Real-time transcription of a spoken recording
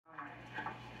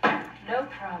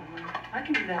problem. I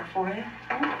can do that for you.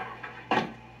 Huh?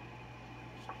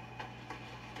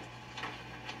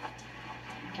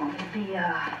 You want me to be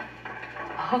a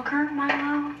hooker,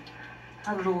 Milo?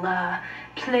 A little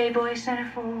Playboy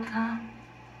centerfold, huh?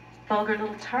 Vulgar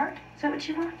little tart? Is that what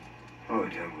you want? Oh,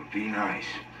 that would be nice.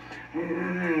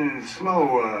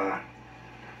 Slow,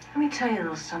 Let me tell you a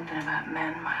little something about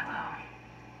men, Milo.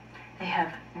 They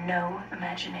have no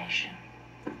imagination.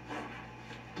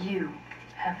 You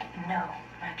have no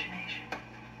imagination.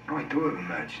 Oh, I do have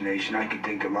imagination. I can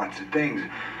think of lots of things. In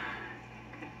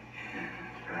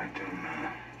fact,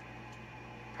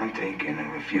 I'm thinking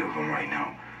of a few of them right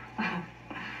now.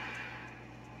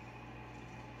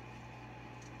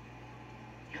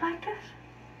 You like this?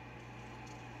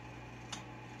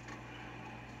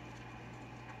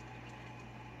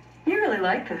 You really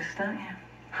like this, don't you?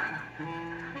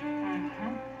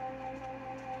 Mm-hmm.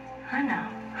 I know.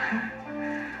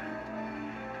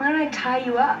 Why don't I tie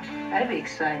you up? That'd be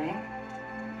exciting.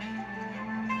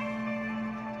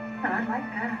 Well, I'd like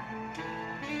that.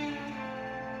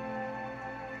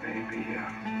 Maybe,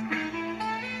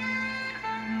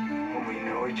 when we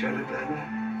know each other better.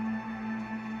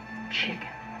 Chicken.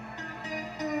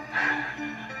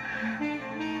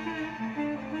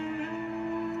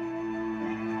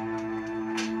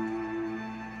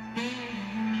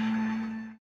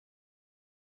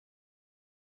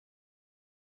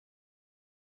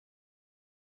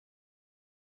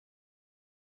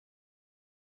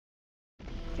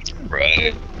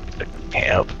 Right.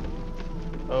 Camp.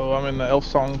 Oh, I'm in the Elf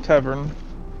Song Tavern.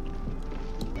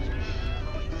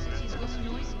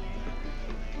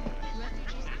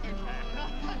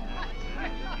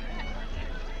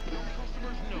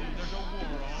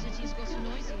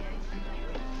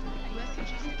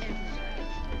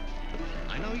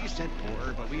 I know you said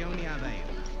porter, but we only have ale.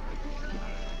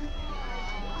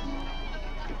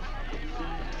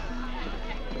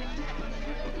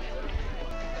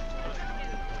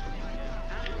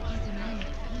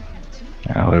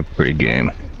 Oh, what a pretty game.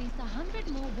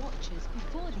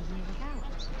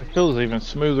 It feels even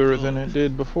smoother than it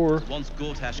did before. Once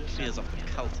Gortash clears off the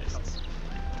cultists,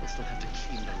 we'll still have to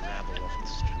clean the rabble off the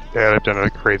street. Yeah, they've done a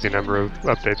crazy number of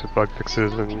updates with bug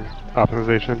fixes and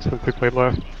optimizations since we played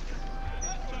last.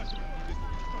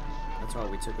 That's why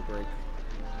we took a break.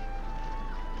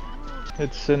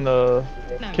 It's in the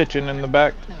kitchen in the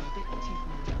back.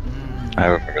 I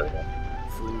remember that.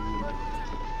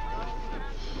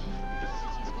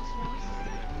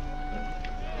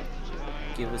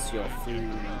 Give us your food.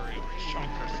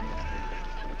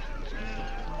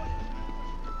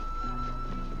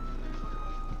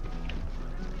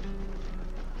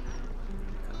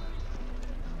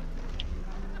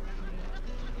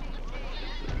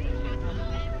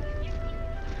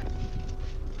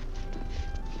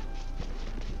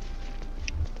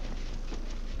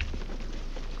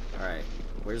 Alright,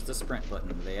 where's the sprint button?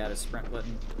 Do they add a sprint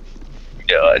button?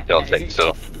 Yeah, I don't think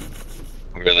so.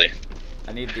 Really.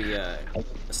 I need the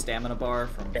stamina bar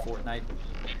from Fortnite.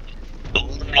 A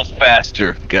little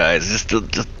faster, guys. Just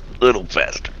a little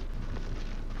faster.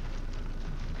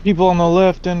 People on the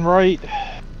left and right.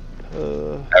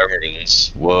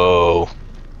 Everything's... Whoa.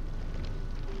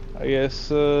 I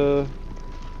guess, I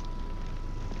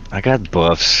got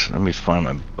buffs. Let me find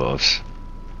my buffs.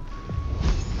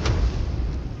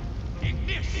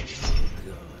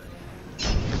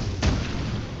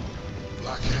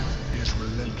 Blackhair is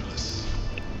relentless.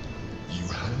 You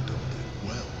handled it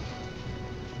well.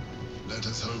 Let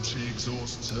us hope she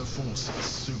exhausts her forces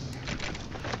soon.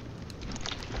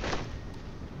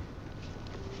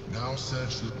 Now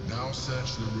search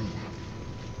the room.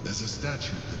 There's a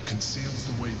statue that conceals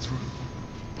the way through.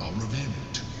 I'll reveal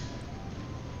it to you.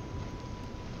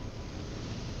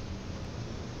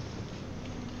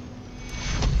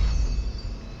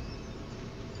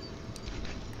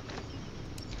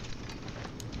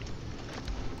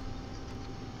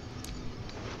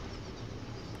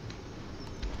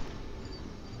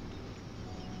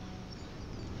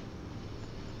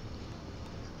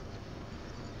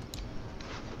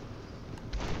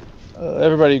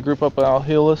 everybody group up and I'll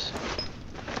heal us.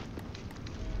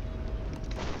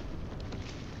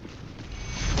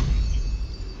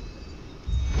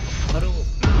 Huddle.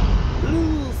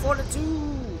 Blue,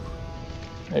 fortitude.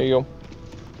 There you go.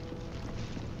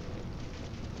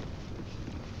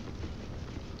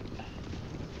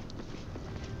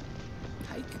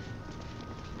 Hike.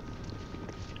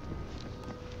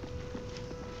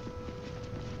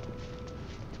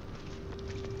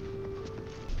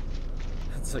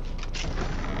 That's like...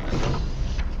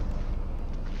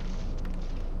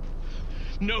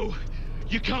 No,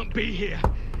 you can't be here.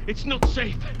 It's not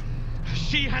safe.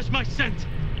 She has my scent.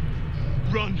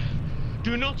 Run.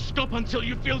 Do not stop until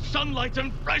you feel sunlight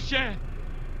and fresh air.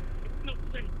 It's not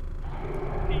safe.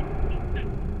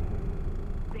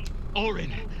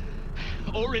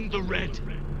 Orin the Red.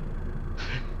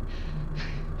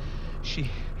 She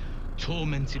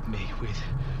tormented me with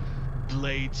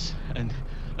blades and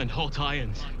hot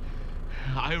irons.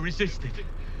 I resisted,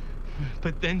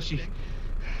 but then she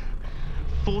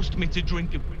forced me to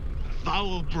drink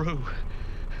foul brew.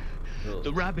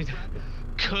 The rabid,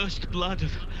 cursed blood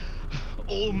of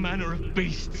all manner of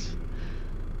beasts.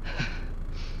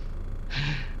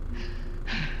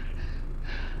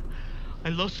 I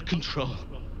lost control.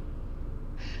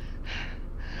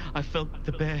 I felt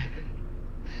the bear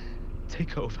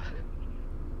take over,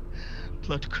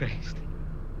 blood crazed.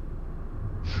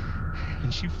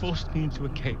 And she forced me into a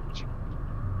cage,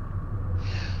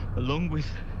 along with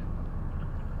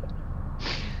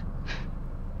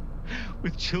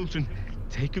children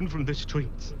taken from the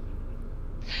streets.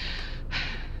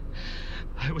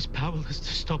 I was powerless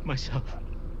to stop myself.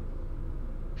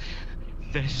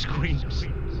 Their screams,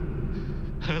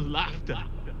 her laughter,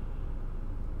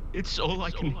 it's all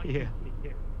I can hear.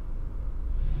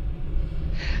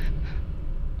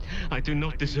 I do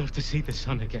not deserve to see the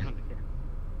sun again.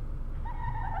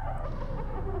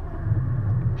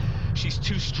 She's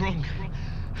too strong.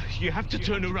 You have to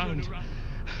turn around.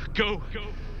 Go.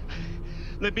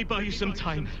 Let me buy you some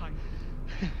time.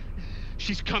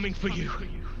 She's coming for you.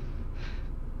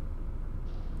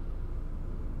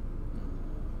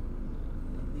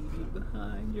 Leave you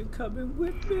behind. You're coming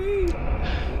with me.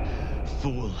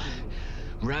 Fool.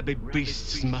 Rabid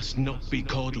beasts must not be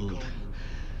coddled.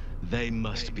 They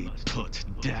must be put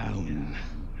down.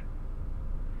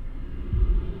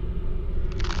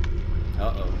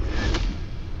 Uh-oh.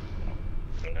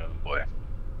 Oh boy.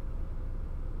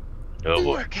 Oh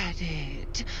boy. Look at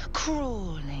it,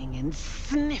 crawling and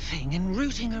sniffing and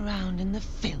rooting around in the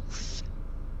filth.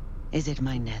 Is it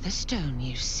my netherstone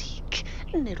you seek,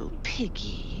 little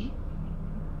piggy?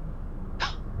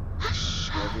 Hush,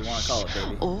 Whatever you want to call it,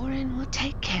 baby. Orin will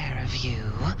take care of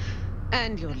you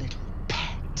and your little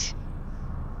pet.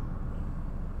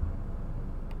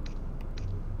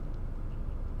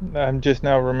 I'm just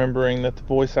now remembering that the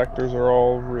voice actors are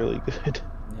all really good.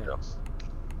 Yeah.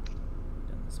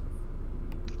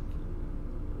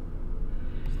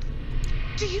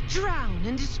 Do you drown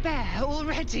in despair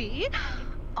already?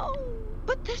 Oh,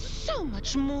 but there's so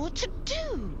much more to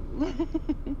do.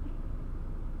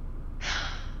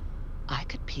 I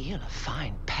could peel a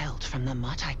fine pelt from the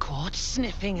mutt I caught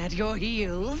sniffing at your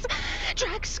heels.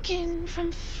 Drag skin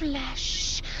from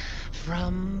flesh,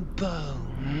 from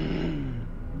bone.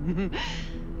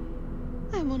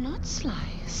 I will not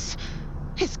slice.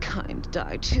 His kind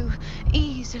die too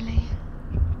easily.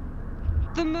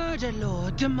 The murder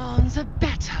lord demands a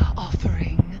better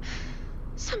offering.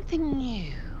 Something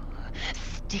new,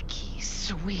 sticky,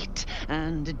 sweet,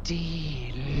 and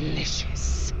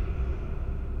delicious.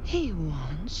 He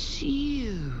wants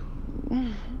you.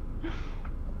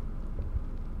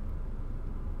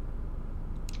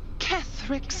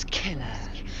 Kethric's killer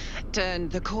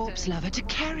turned the corpse lover to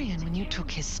carrion when you took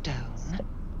his stone.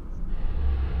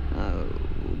 Oh,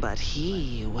 but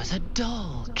he was a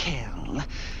dull kill.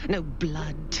 No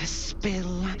blood to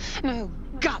spill, no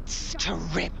guts to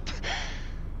rip.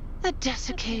 A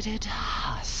desiccated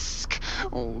husk,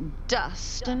 all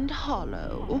dust and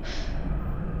hollow.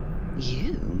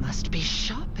 You must be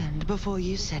sharpened before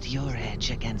you set your edge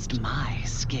against my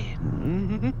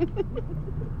skin.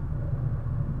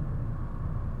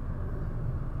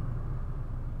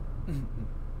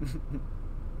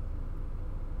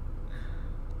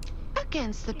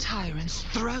 Against the tyrant's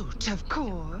throat, of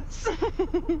course.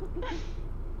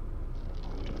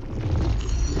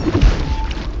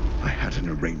 I had an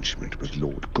arrangement with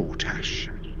Lord Gortash,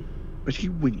 but he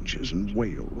whinges and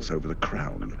wails over the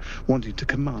crown, wanting to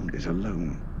command it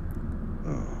alone.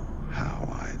 Oh, how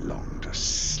I long to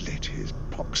slit his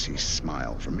poxy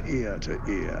smile from ear to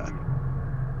ear.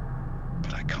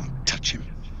 But I can't touch him.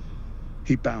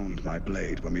 He bound my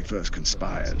blade when we first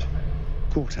conspired.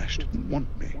 Gortash didn't want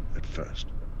me at first.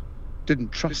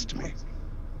 Didn't trust me.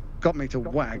 Got me to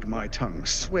wag my tongue,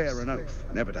 swear an oath,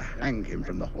 never to hang him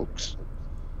from the hooks.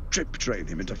 Drip drain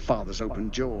him into father's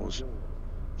open jaws.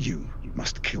 You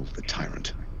must kill the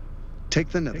tyrant. Take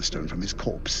the netherstone from his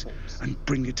corpse and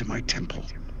bring it to my temple.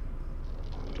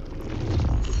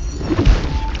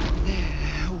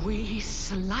 There we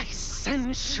slice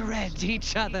and shred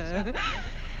each other.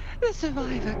 The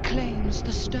survivor claims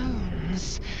the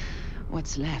stones.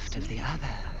 What's left of the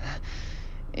other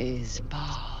is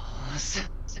balls.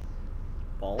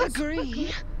 Balls?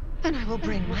 Agree? and I will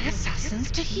bring my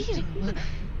assassins to heal.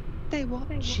 They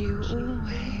watch you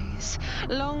always,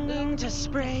 longing to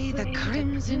spray the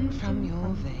crimson from your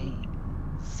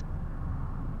veins.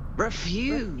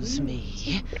 Refuse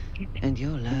me, and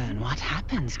you'll learn what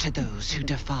happens to those who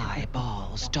defy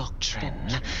Baal's doctrine.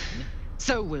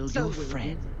 So will your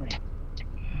friend.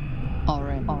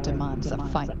 Orin demands a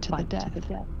fight to the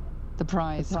death. The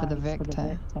prize for the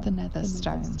victor, the nether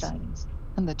stones,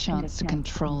 and the chance to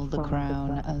control the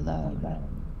crown alone.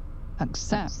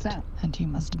 Accept, and you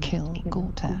must kill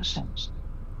Gortash.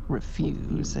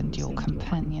 Refuse, and your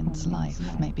companion's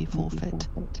life may be forfeit,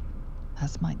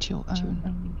 as might your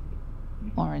own.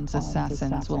 Orin's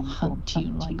assassins will hunt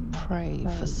you like prey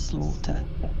for slaughter.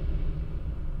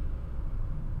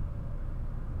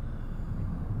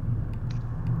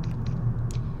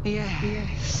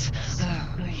 Yes,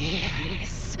 oh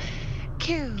yes.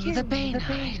 Kill the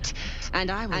Banite, and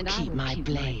I will keep my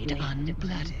blade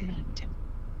unblooded.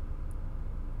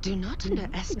 Do not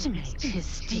underestimate his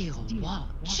steel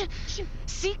watch.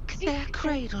 Seek their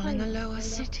cradle in the lower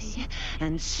city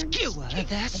and skewer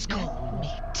their skull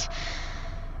meat.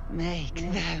 Make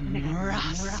them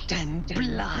rust and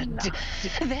blood.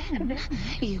 Then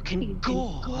you can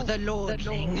gore the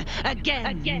lordling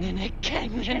again and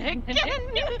again and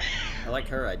again. I like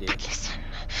her idea. But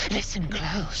listen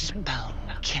close, bone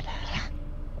killer.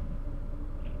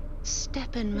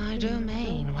 Step in my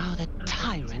domain while the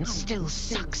tyrant still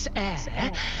sucks air,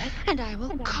 and I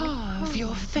will carve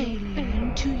your failure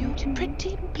into your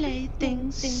pretty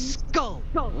plaything's skull.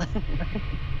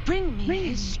 Bring me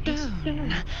his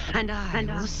stone, and I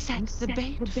will set the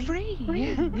bait free.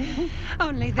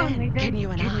 Only then can you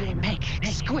and I make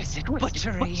exquisite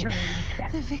butchery.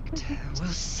 The victor will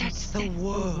set the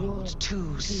world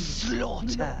to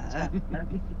slaughter.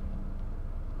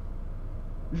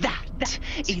 That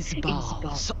is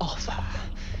Baal's offer.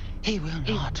 He will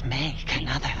not make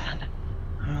another.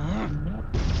 I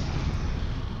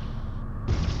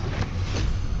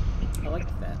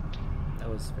like that. That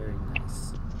was very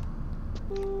nice.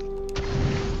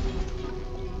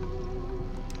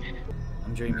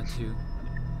 I'm dreaming too.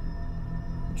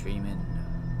 I'm dreaming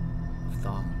of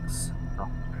thongs.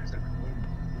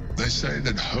 They say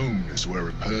that home is where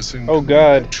a person Oh can be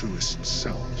God. their truest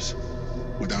selves,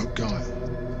 without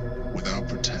guile, without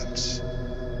pretense.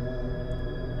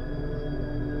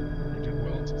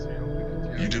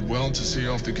 You did well to see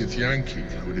off the Githyanki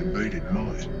who had invaded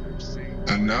mine.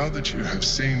 And now that you have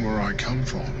seen where I come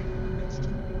from,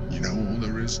 you know all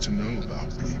there is to know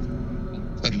about me.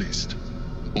 At least,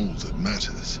 all that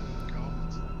matters.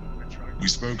 We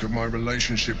spoke of my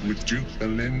relationship with Duke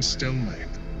Berlin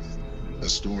Stelmane, a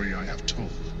story I have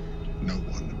told no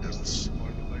one else.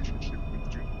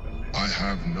 I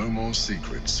have no more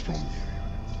secrets from you.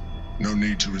 No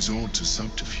need to resort to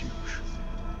subterfuge.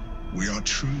 We are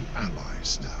true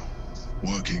allies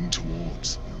now, working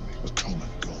towards a common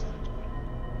goal.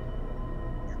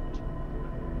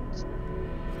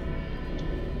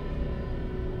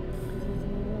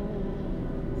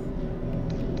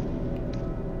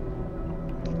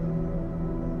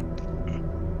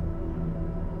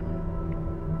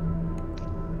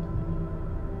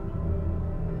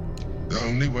 The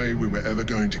only way we were ever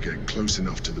going to get close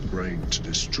enough to the brain to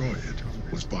destroy it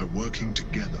was by working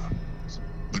together.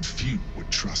 But few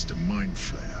would trust a mind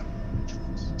flayer.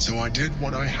 So I did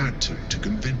what I had to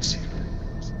convince you.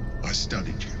 I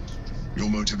studied you, your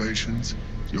motivations,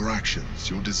 your actions,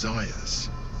 your desires.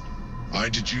 I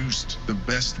deduced the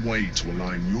best way to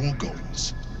align your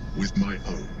goals with my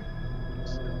own.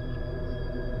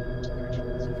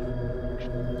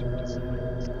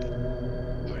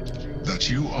 That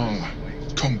you are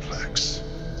complex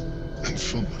and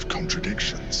full of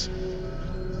contradictions.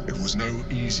 It was no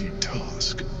easy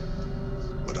task,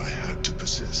 but I had to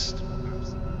persist.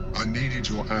 I needed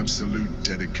your absolute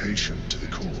dedication to the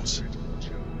cause.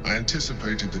 I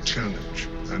anticipated the challenge,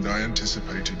 and I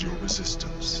anticipated your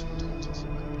resistance.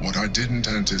 What I didn't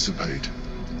anticipate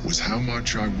was how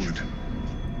much I would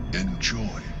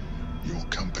enjoy your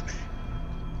company,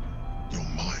 your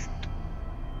mind.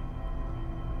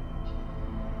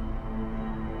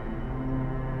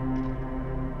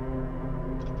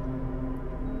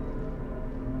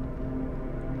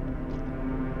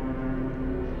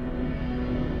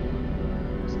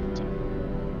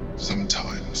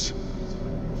 Sometimes,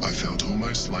 I felt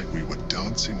almost like we were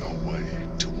dancing our way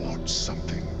towards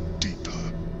something deeper.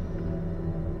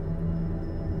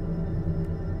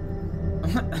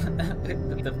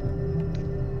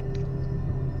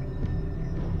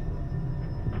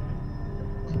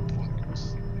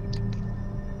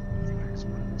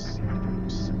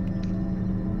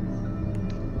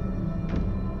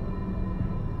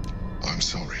 I'm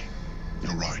sorry.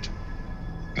 You're right.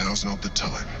 Now's not the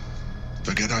time.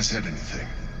 Forget I said anything.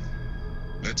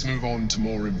 Let's move on to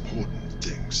more important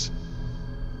things.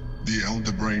 The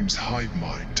Elder Brain's hive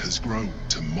mind has grown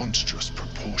to monstrous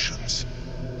proportions.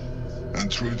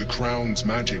 And through the Crown's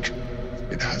magic,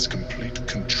 it has complete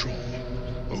control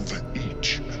over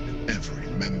each and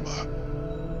every member.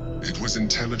 It was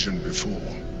intelligent before,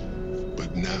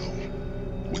 but now,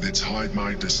 with its hive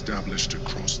mind established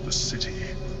across the city,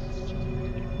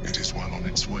 it is well on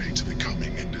its way to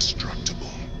becoming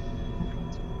indestructible.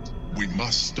 We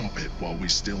must stop it while we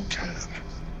still can,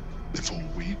 before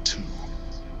we too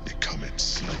become its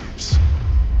slaves.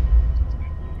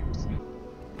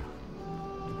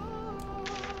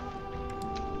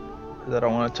 That I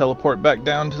want to teleport back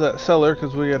down to that cellar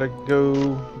because we gotta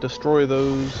go destroy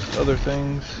those other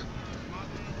things.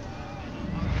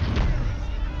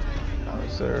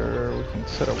 Is there? We can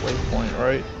set a waypoint,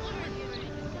 right?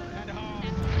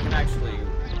 You can actually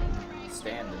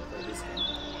stand and play this game.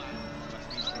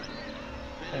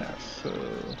 Yeah, so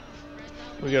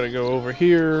we gotta go over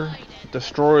here,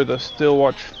 destroy the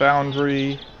Stillwatch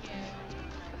Foundry.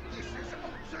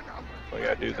 We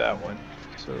gotta do that one.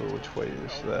 So which way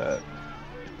is that?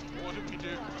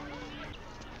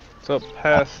 It's up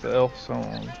past the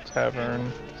Elfstone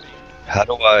Tavern. How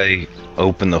do I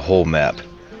open the whole map?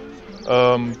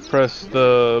 Press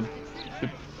the...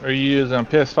 Are you using a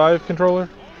PS5 controller?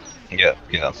 Yeah.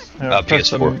 Press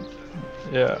PS4.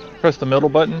 Press the middle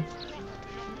button.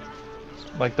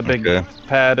 Like the big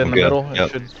pad in the middle.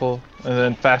 It should pull. And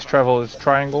then fast travel is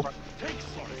triangle.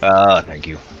 Thank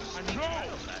you.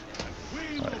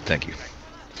 Alright, thank you.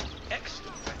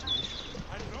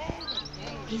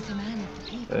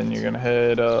 Then you're gonna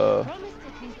head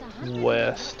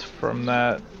west from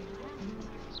that.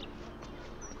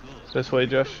 This way,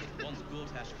 Josh.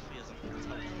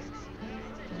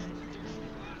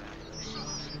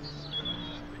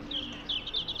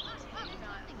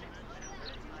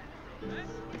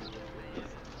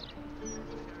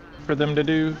 For them to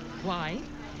do. Why?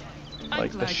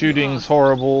 Like the shooting's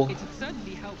horrible.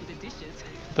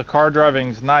 The car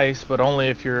driving's nice, but only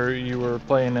if you were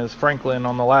playing as Franklin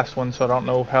on the last one, so I don't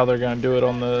know how they're gonna do it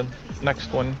on the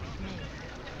next one.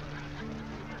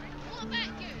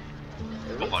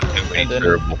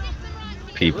 Terrible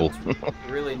people.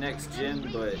 Really next gen,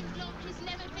 but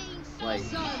like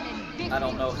I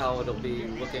don't know how it'll be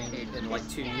looking in like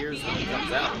 2 years when it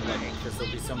comes out, because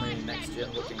there'll be so many next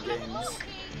gen looking games.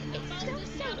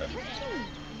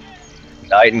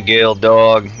 Nightingale,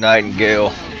 dog.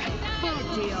 Nightingale.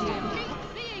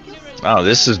 Oh,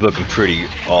 this is looking pretty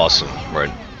awesome,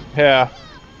 right? Yeah.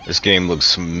 This game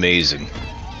looks amazing.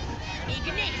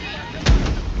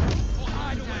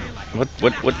 What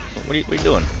are you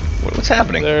doing? What's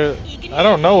happening? I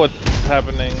don't know what's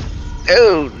happening.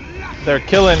 Dude! They're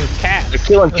killing cats. They're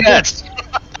killing cats.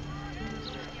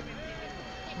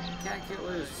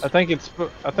 I think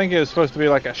it was supposed to be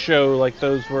like a show, like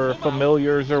those were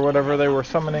familiars or whatever they were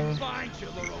summoning.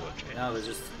 No, they're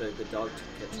just the dog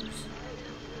catchers.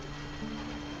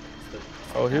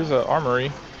 Oh, here's an armory.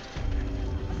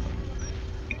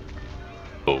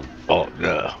 Oh,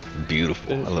 yeah,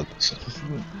 beautiful. I love this.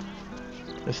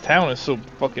 This town is so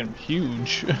fucking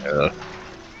huge. Yeah.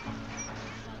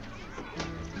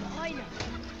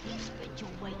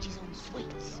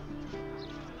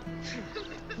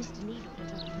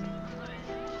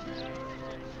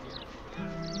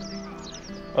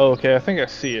 Oh, okay, I think I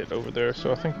see it over there,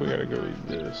 so I think we gotta go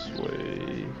this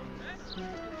way.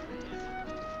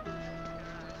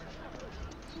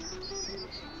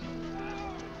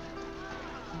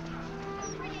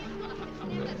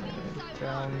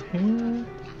 Down here.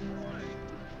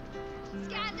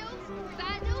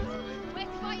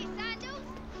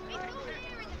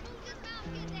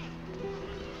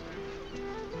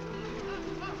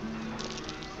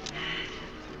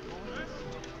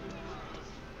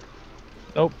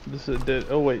 Nope, this is dead.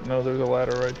 Oh wait, no, there's a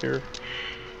ladder right here.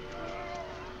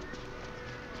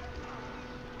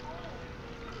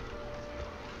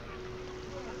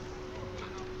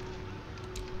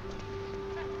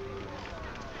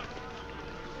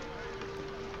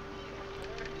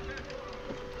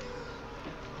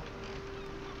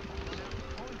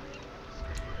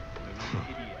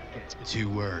 Two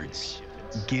words.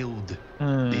 Guild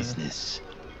business.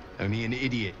 Only an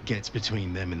idiot gets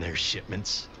between them and their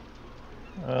shipments.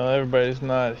 Everybody's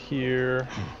not here.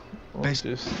 Let's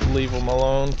just leave them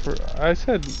alone for... I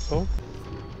said... Oh.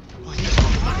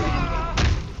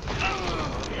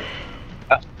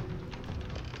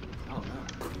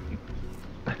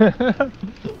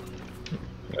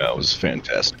 That was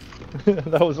fantastic.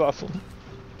 That was awesome.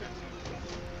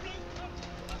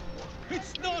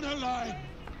 It's not a lie.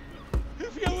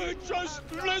 If you would just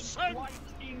listen,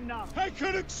 I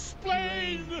could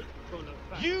explain.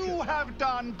 You have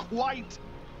done quite.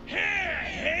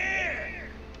 Here.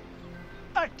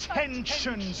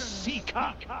 Attention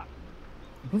seeker.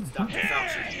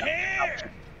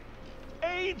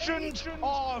 Agent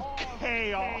of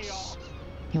chaos.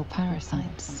 Your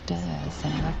parasite stirs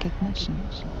in recognition.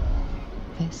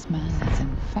 This man is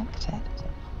infected.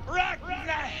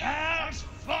 Hands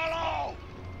follow!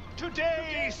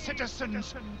 Today,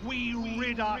 citizens, we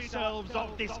rid ourselves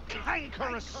of this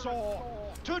cankerous sore.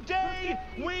 Today,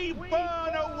 we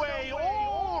burn away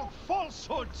all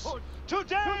falsehoods.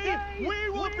 Today, we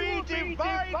will be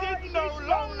divided no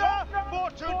longer,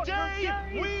 for today,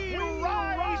 we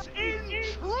rise in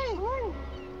truth.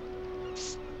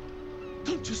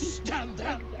 Don't just stand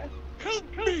there.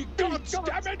 Help me,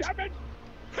 goddammit!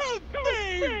 Help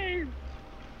me!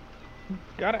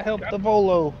 Gotta help the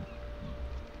Volo.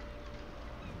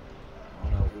 I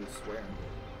don't know who's swearing.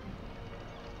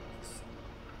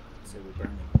 Say we're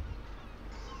burning.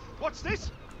 What's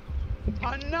this?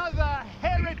 Another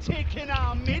heretic in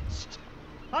our midst?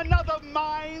 Another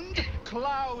mind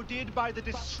clouded by the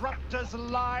disruptor's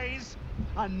lies?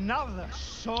 Another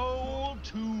soul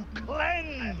to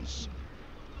cleanse?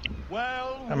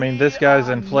 Well, I mean, this guy's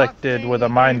inflicted with a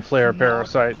mind flare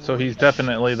parasite, so he's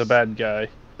definitely the bad guy.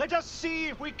 Let us see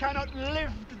if we cannot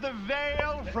lift the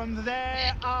veil from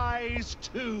their eyes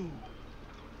too.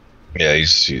 Yeah,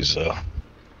 he's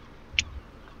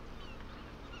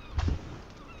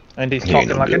And he's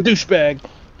talking like a douchebag.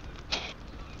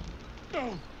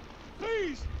 No,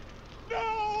 please,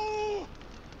 no!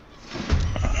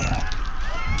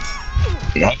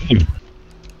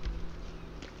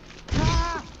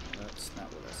 That's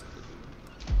not what I said to do.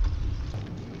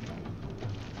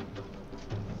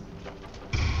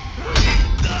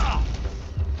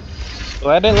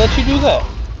 Well, I didn't let you do that.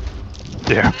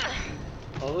 Yeah.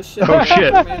 Oh shit! Oh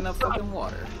shit! Put me in the fucking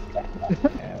water.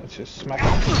 Yeah, let's just smack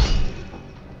him.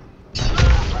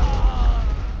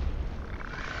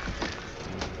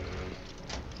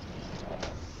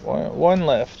 One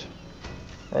left,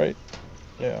 right?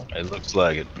 Yeah. It looks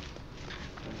like it.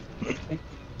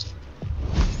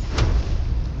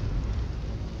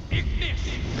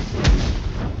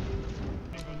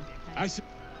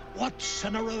 What's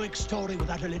an heroic story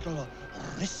without a little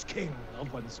risking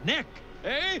of one's neck,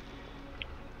 eh?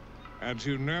 And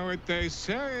you know what they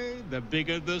say, the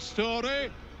bigger the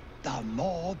story, the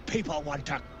more people want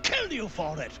to kill you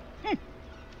for it.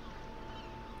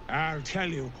 I'll tell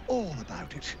you all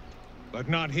about it. But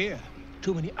not here.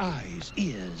 Too many eyes,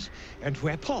 ears, and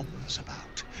weapons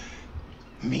about.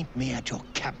 Meet me at your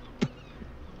camp.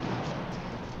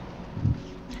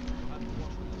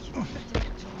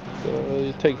 So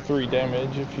you take 3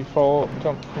 damage if you fall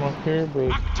jump from up here,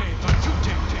 but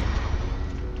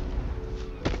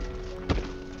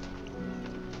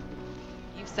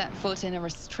You've set foot in a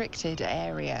restricted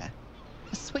area.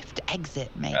 A swift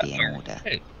exit may be in order.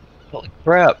 Hey, holy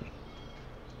crap!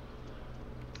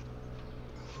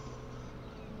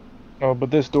 oh, but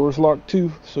this door's locked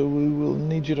too, so we will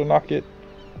need you to knock it.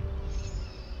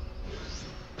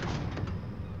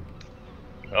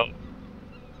 Oh.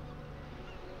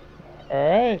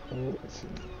 Alright.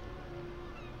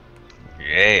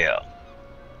 Yeah.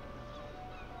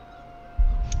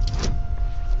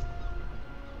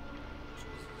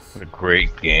 What a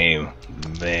great game,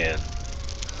 man.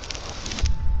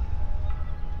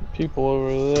 People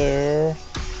over there.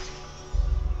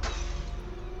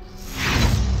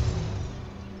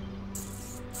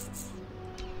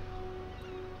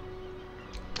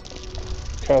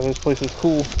 God, this place is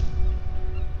cool.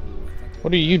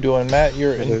 What are you doing, Matt?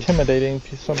 You're intimidating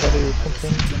somebody or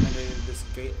something? Intimidated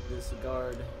this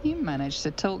guard. You managed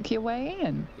to talk your way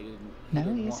in.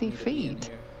 No easy feat.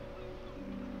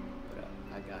 But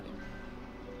I got him.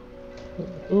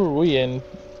 Who are we in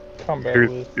combat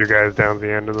with? Your guys down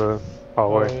the end of the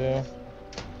hallway. Oh, yeah.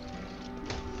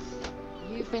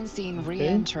 You've been seen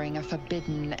re-entering a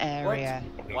forbidden area.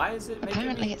 What? Why is it making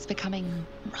Apparently me... it's becoming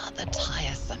rather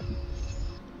tiresome.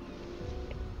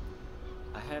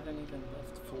 I haven't even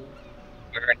left full.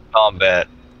 We're in combat.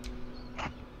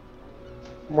 It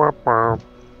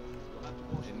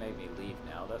made me leave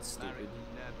now. That's stupid.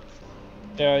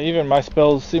 Yeah, even my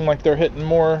spells seem like they're hitting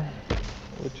more,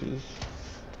 which is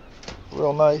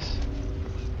real nice.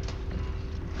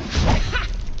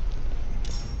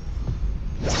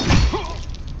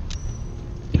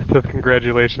 So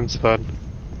congratulations, bud.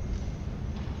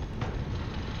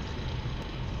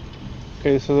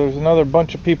 Okay, so there's another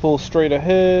bunch of people straight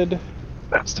ahead.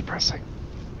 That's depressing.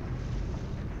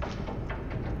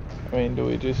 I mean, do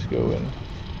we just go in?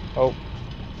 Oh.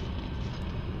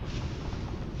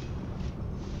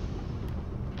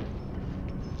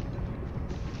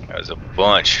 There's a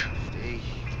bunch. Stay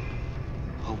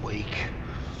awake.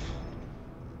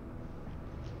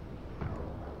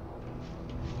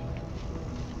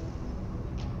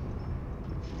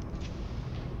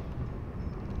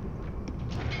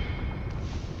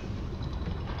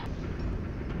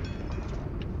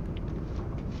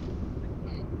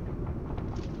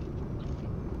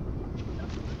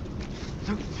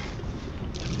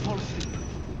 Fall asleep.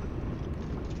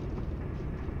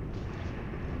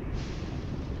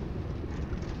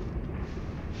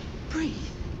 Breathe.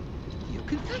 You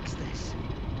can fix this.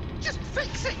 Just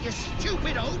fix it, you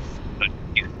stupid oaf!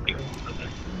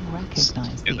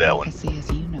 Recognize Do the that one. Overseer's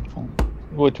uniform.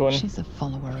 Which one? She's a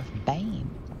follower of Bane,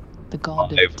 the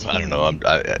god of I don't know.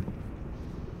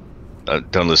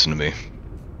 Don't listen to me.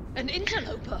 An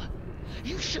interloper.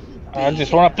 You shouldn't be I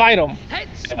just want to fight him.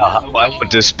 I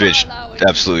want this bitch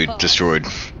absolutely destroyed.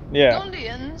 Yeah.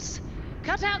 Gondians,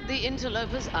 cut out the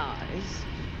interloper's eyes.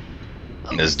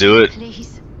 Let's do it.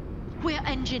 Please. We're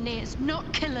engineers,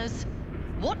 not killers.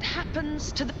 What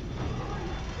happens to the...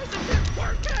 Isn't it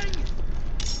working?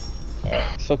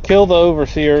 Alright, so kill the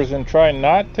Overseers and try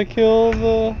not to kill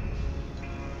the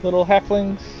little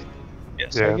halflings,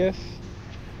 Yes. I guess.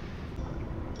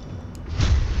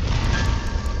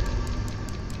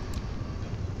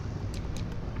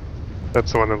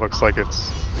 That's the one that looks like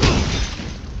it's...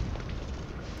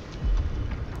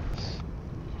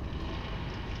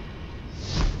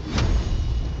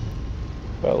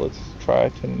 Well, let's try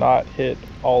to not hit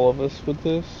all of us with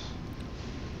this.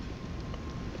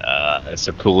 That's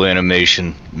a cool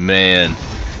animation, man.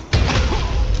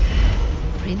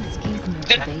 Prinsky's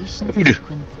motivation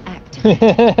sequence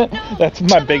activated. That's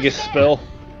my biggest spell.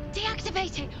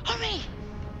 Deactivate it! Hurry!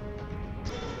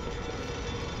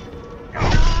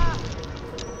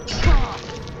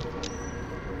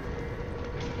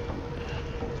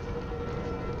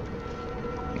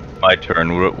 My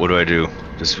turn. What do I do?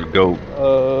 Just go.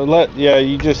 Yeah,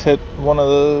 you just hit one of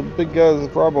the big guys.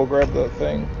 Rob will grab that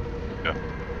thing. Yeah.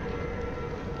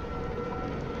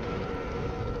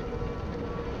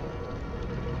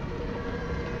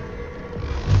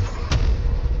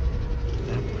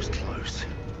 That was close.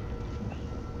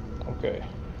 Okay.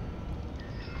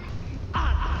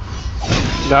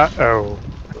 Oh.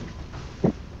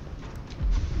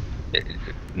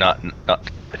 Not.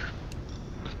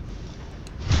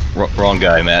 Wrong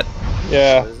guy, Matt.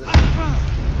 Yeah.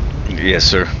 Yes,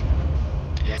 sir.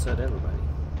 You said everybody.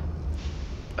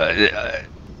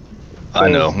 I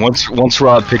know. Once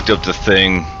Rob picked up the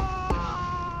thing,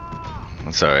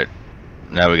 that's all right.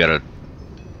 Now we gotta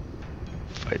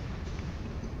fight.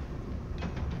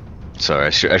 Sorry, I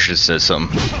should have said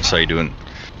something. How you doing?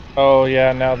 Oh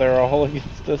yeah, now they're all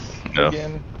against us No.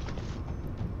 again.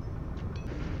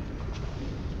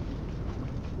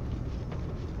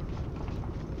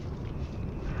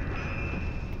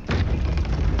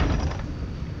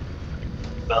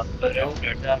 Let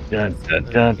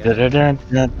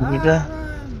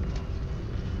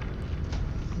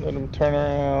him turn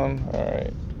around.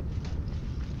 Alright.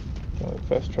 Can we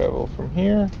fast travel from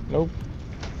here? Nope.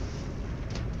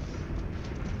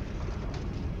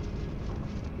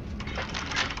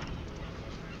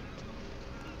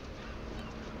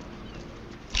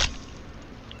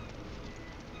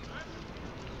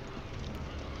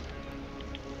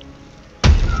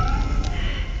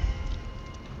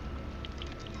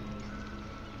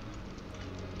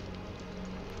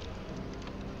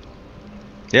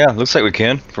 Yeah, looks like we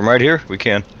can. From right here, we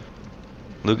can.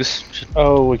 Lucas?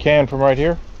 Oh, we can from right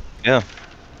here? Yeah.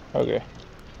 Okay.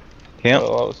 Camp?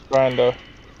 Well, I was trying to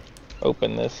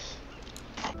open this.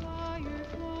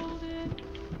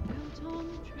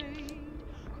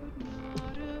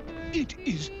 It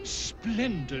is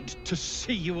splendid to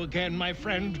see you again, my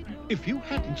friend. If you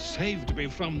hadn't saved me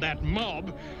from that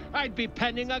mob, I'd be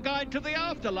penning a guide to the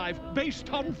afterlife based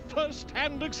on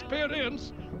first-hand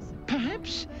experience.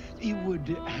 Perhaps you would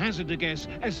hazard a guess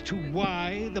as to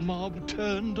why the mob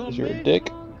turned on me? Is you a dick?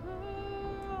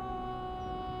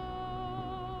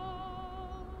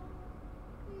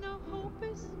 No hope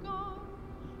is gone,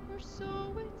 or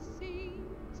so it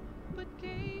seems, but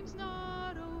game's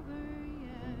not over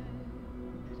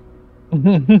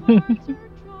yet. Cards are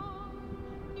drawn,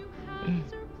 new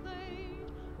hands are played,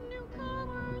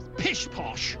 newcomers...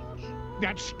 Pish-posh!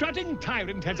 That strutting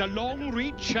tyrant has a long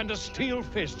reach and a steel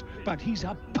fist, but he's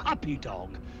a puppy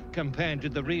dog compared to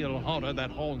the real horror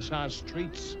that haunts our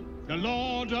streets. The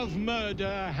Lord of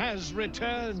Murder has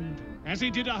returned, As he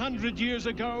did 100 years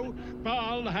ago,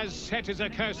 Baal has set his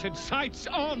accursed sights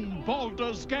on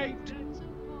Baldur's Gate.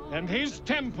 And his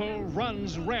temple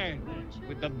runs red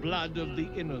with the blood of the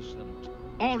innocent.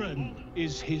 Oren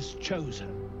is his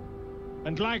chosen.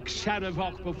 And like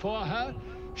Sarevok before her,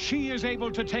 she is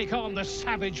able to take on the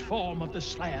savage form of the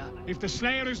Slayer. If the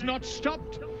Slayer is not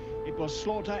stopped, it will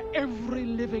slaughter every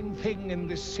living thing in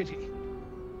this city.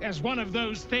 As one of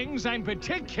those things, I'm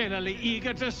particularly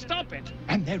eager to stop it.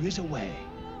 And there is a way.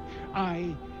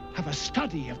 I have a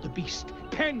study of the beast,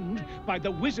 penned by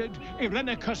the wizard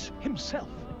Irenicus himself.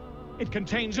 It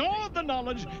contains all the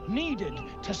knowledge needed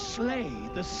to slay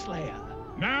the Slayer.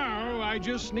 Now I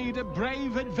just need a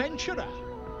brave adventurer,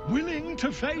 willing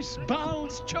to face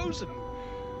Baal's chosen,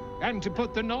 and to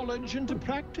put the knowledge into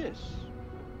practice.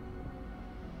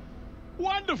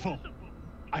 Wonderful!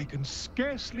 I can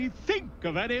scarcely think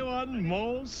of anyone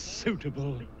more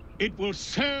suitable. It will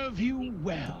serve you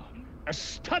well. A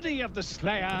study of the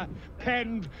Slayer,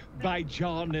 penned by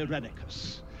John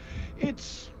Irenicus.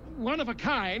 It's one of a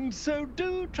kind, so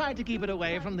do try to keep it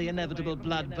away from the inevitable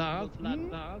bloodbath.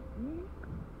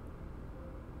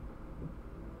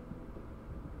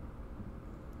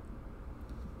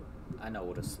 I know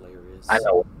what a Slayer is. I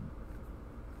know.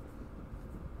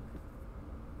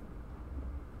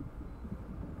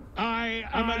 I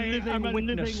am a living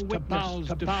witness to Baal's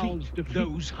defeat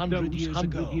those 100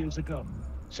 years ago.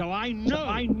 So I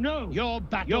know your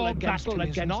battle against him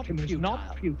is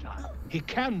not futile. He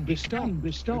can be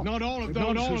stopped. Not all of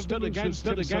those who stood against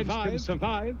him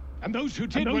survived. And those who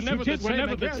did were never the same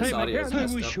again.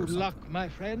 I wish you luck, my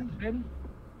friend.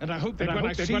 And I hope that when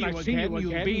I see you again,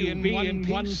 you'll be in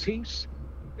one piece.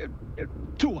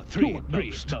 2 or 3 at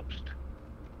most.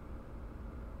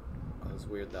 It was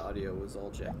weird, the audio was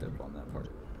all jacked up on that part.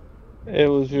 It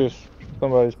was just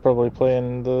somebody's probably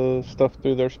playing the stuff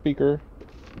through their speaker,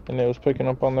 and it was picking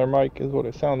up on their mic, is what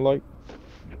it sounded like.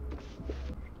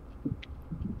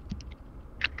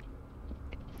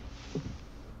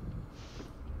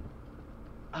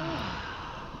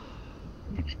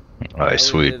 Alright,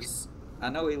 sweet. I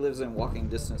know he lives in walking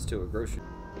distance to a grocery.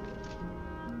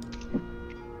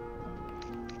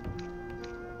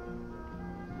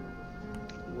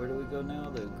 Where do we go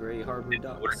now? The Gray Harbor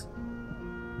Docks?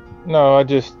 No, I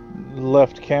just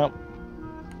left camp.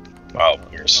 Oh,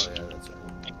 yes. Oh, yeah, that's right.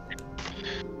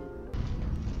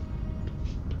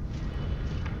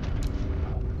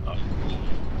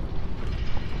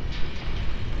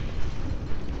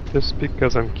 Just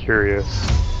because I'm curious.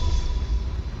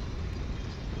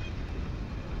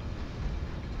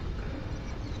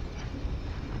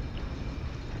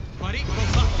 Buddy, go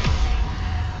fuck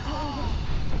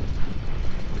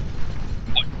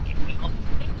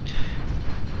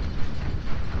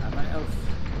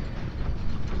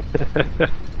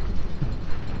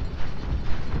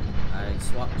I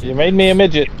swapped You made me a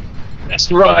midget.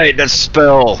 That's right, that's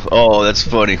spell. Oh, that's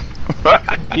funny.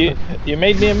 you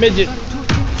made me a midget. I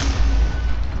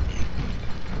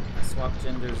swapped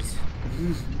genders.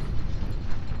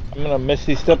 I'm gonna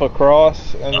Misty step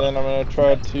across, and then I'm gonna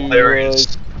try to. There it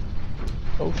is.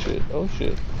 Oh shit! Oh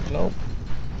shit! Nope.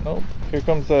 Nope. Here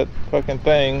comes that fucking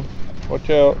thing. Watch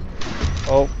out!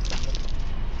 Oh.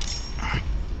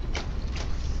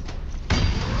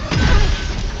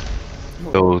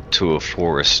 Go to a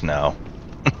forest now.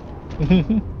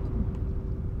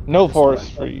 No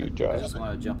forest for you, Josh. I just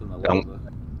want to jump in the lava.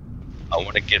 I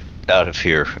want to get out of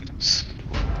here.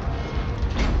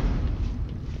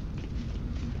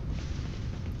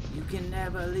 You can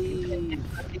never leave.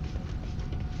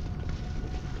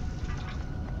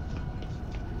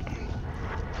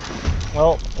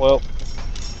 Oh, well.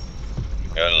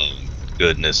 Oh,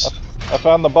 goodness. I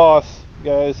found the boss,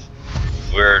 guys.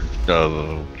 Where?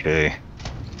 Oh, okay.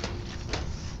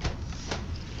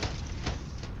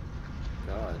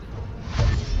 God.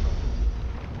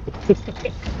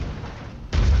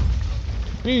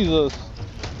 Jesus.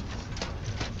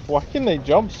 Why can they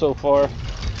jump so far?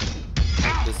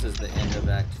 This is the end of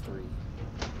Act